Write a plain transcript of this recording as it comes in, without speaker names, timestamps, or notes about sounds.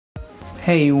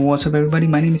Hey, what's up everybody,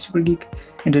 my name is Supergeek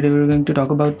and today we're going to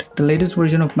talk about the latest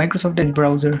version of Microsoft Edge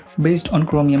browser based on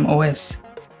Chromium OS.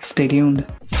 Stay tuned.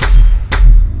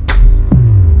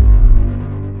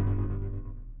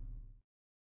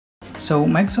 So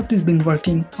Microsoft has been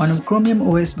working on a Chromium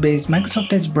OS based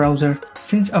Microsoft Edge browser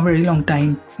since a very long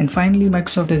time, and finally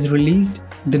Microsoft has released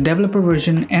the developer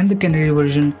version and the canary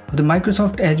version of the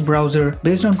Microsoft Edge browser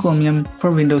based on Chromium for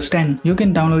Windows 10. You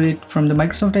can download it from the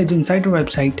Microsoft Edge Insider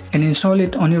website and install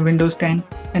it on your Windows 10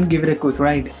 and give it a quick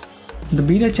ride. The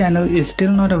beta channel is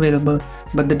still not available,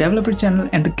 but the developer channel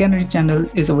and the canary channel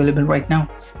is available right now.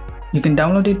 You can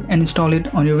download it and install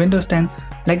it on your Windows 10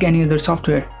 like any other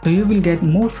software, so you will get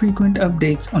more frequent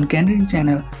updates on canary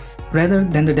channel rather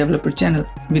than the developer channel,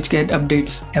 which get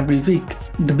updates every week.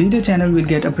 The beta channel will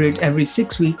get updates every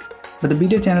 6 weeks, but the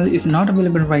beta channel is not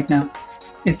available right now.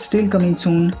 It's still coming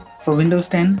soon for Windows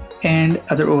 10 and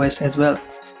other OS as well.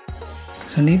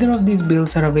 So neither of these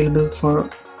builds are available for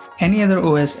any other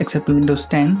OS except Windows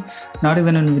 10, not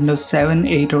even on Windows 7,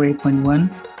 8 or 8.1.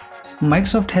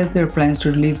 Microsoft has their plans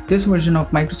to release this version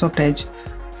of Microsoft Edge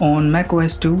on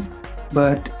macOS 2,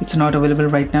 but it's not available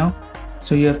right now.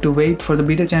 So you have to wait for the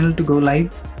beta channel to go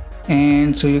live,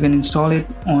 and so you can install it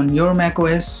on your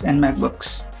macOS and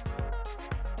MacBooks.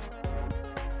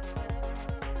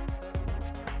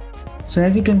 So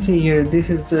as you can see here, this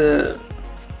is the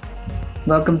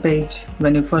welcome page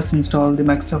when you first install the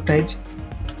Microsoft Edge.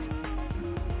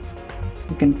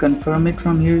 You can confirm it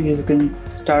from here. You can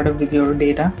start up with your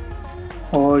data,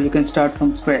 or you can start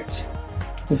from scratch.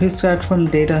 If you start from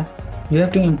data, you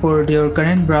have to import your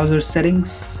current browser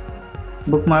settings,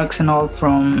 bookmarks and all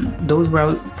from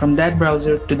that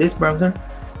browser to this browser,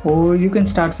 or you can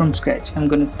start from scratch. I'm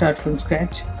going to start from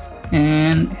scratch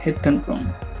and hit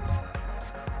confirm.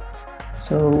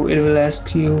 So it will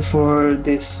ask you for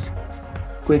this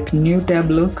quick new tab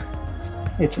look.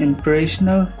 It's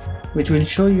inspirational, which will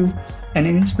show you an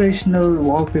inspirational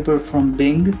wallpaper from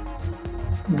Bing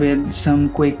with some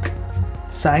quick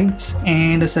sites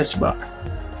and a search bar.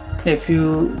 If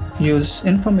you use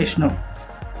informational,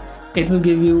 it will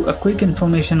give you a quick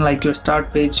information like your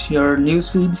start page, your news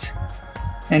feeds,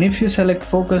 and if you select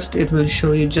focused, it will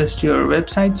show you just your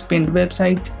websites, pinned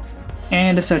website,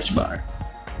 and a search bar.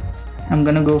 I'm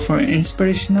gonna go for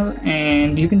inspirational,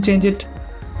 and you can change it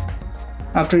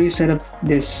after you set up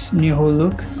this new whole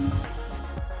look.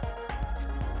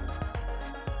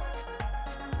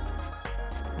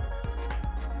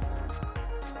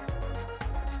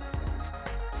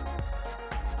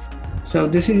 So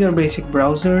this is your basic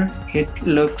browser. It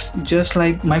looks just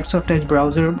like Microsoft Edge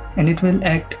browser, and it will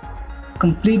act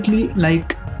completely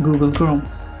like Google Chrome.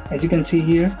 As you can see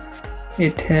here,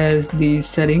 it has these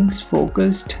settings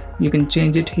focused. You can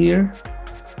change it here.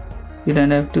 You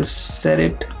don't have to set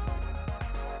it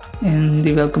in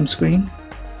the welcome screen.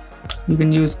 You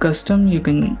can use custom. You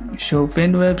can show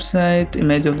pinned website,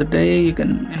 image of the day. You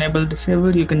can enable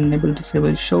disable. You can enable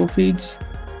disable show feeds.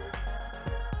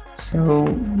 So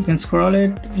you can scroll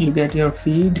it, you get your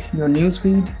feed, your news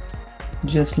feed,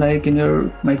 just like in your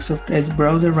Microsoft Edge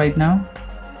browser right now.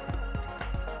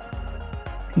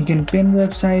 You can pin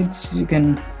websites, you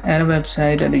can add a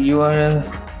website, add a URL,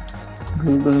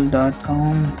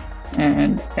 google.com,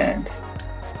 and add.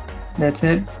 That's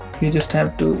it. You just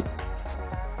have to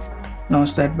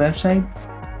launch that website.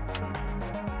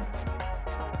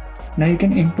 Now you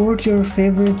can import your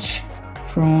favorites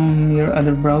from your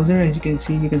other browser. As you can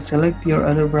see, you can select your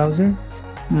other browser.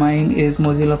 Mine is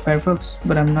Mozilla Firefox,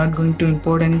 but I'm not going to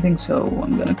import anything, so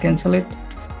I'm gonna cancel it.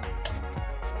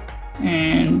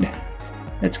 And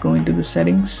let's go into the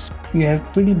settings. You have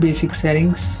pretty basic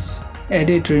settings: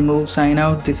 edit, remove, sign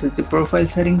out. This is the profile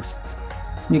settings.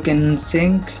 You can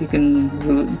sync, you can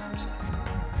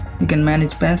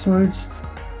manage passwords,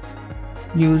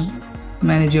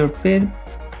 manage your PID,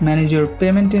 manage your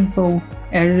payment info,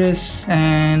 address,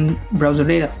 and browser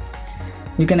data.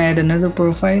 You can add another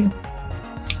profile,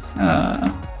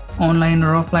 online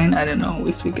or offline. I don't know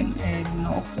if you can add an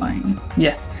offline.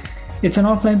 Yeah, it's an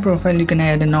offline profile. You can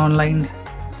add an online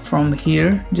from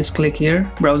here. Just click here,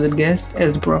 browser guest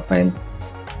as the profile,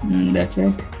 and that's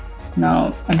it.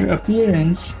 Now under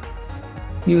appearance,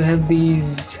 you have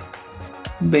these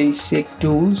basic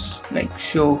tools like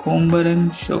show home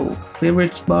button, show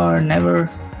favorites bar, never,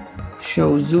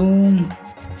 show zoom,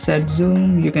 set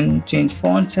zoom. You can change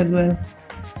fonts as well.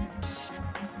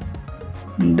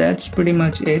 That's pretty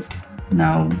much it.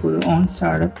 Now go on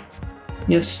startup.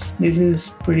 Yes, this is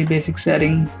pretty basic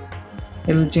setting.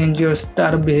 It will change your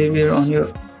startup behavior on your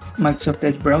Microsoft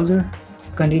Edge browser.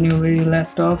 Continue where you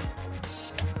left off.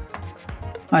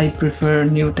 I prefer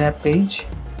new tab page.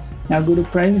 Now go to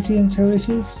privacy and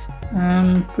services.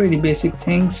 Pretty basic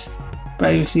things.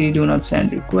 Privacy, do not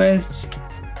send requests,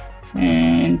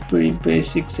 and pretty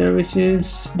basic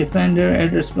services. Defender,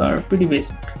 address bar, pretty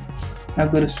basic. Now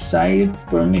go to site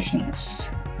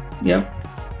permissions. Yep,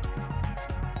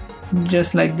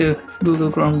 just like the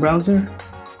Google Chrome browser,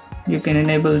 you can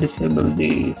enable, disable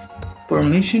the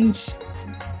permissions.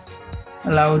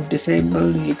 Allow,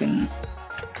 disable, you can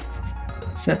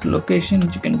set location,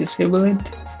 you can disable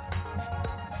it.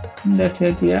 And that's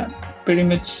it. Yeah, pretty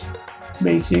much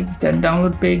basic. That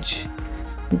download page,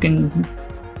 you can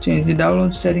change the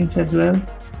download settings as well.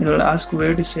 It will ask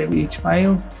where to save each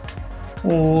file,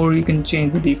 or you can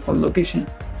change the default location.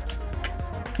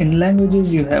 In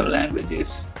languages, you have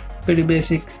languages, pretty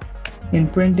basic. In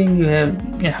printing, you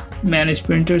have manage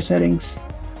printer settings.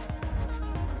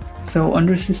 So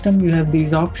under system, you have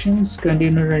these options: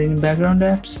 container running background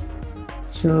apps.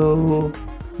 So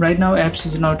right now apps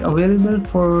is not available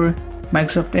for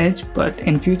Microsoft Edge, but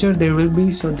in future there will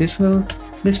be. So this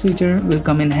feature will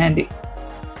come in handy.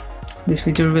 This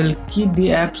feature will keep the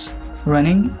apps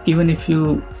running even if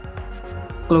you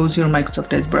close your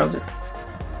Microsoft Edge browser.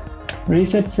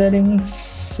 Reset settings,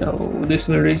 so this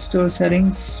will restore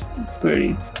settings,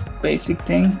 pretty basic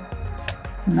thing.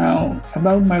 Now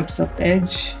about Microsoft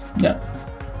Edge,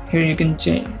 here you can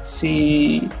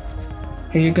see,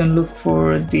 here you can look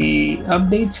for the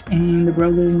updates and the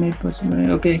browser is made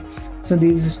possible. Okay, so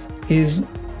this is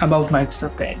about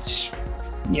Microsoft Edge.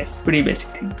 Yes, pretty basic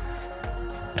thing.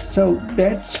 So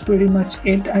that's pretty much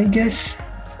it, I guess,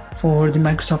 for the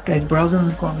Microsoft Edge browser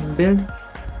on Chrome build.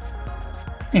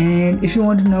 And if you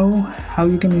want to know how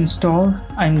you can install,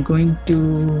 I'm going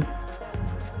to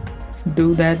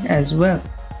do that as well.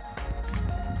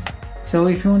 So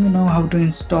if you want to know how to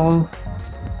install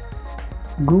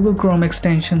Google Chrome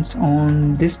extensions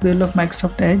on this build of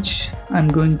Microsoft Edge, I'm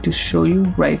going to show you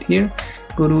right here.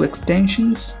 Go to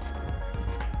extensions,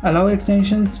 allow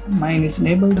extensions, mine is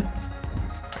enabled.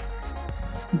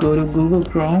 Go to Google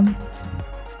Chrome,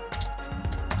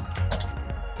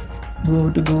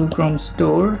 go to Google Chrome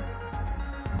Store.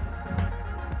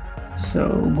 So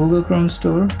Google Chrome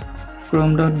Store,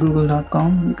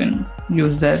 chrome.google.com, you can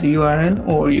use that URL,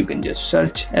 or you can just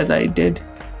search as I did.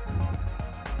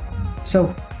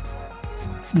 So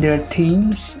there are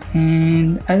themes,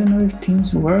 and I don't know if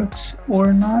themes works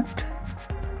or not.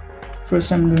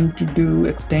 First I'm going to do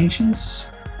extensions.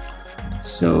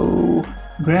 So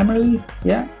Grammarly,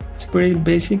 yeah, it's pretty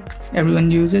basic, everyone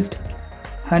use it.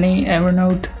 Honey,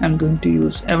 Evernote, I'm going to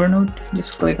use Evernote.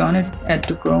 Just click on it, add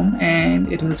to Chrome,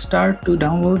 and it will start to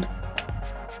download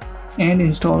and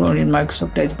install on your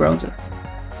Microsoft Edge browser.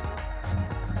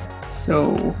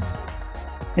 So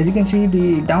as you can see,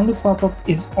 the download pop-up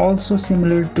is also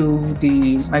similar to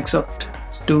the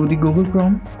Google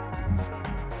Chrome.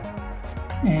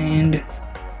 And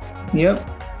yep,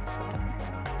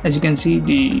 as you can see,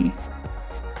 the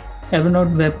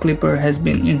Evernote web clipper has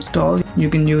been installed. You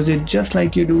can use it just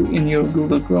like you do in your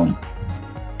Google Chrome.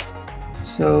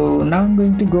 So now I'm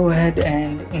going to go ahead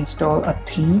and install a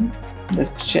theme.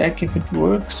 Let's check if it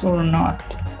works or not.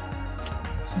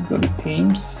 So go to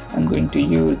themes. I'm going to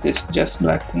use this Just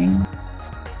Black theme.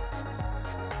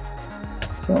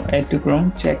 So add to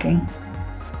Chrome, checking.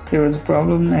 There was a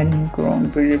problem adding Chrome,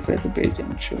 refresh the page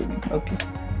and show me.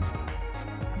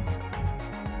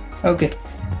 Okay,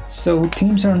 so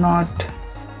themes are not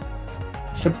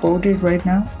supported right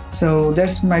now. So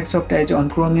that's Microsoft Edge on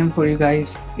Chromium for you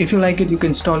guys. If you like it, you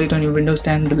can install it on your Windows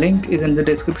 10. The link is in the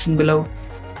description below.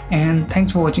 And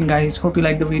thanks for watching, guys. Hope you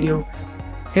liked the video.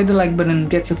 Hit the like button,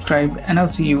 get subscribed, and I'll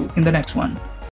see you in the next one.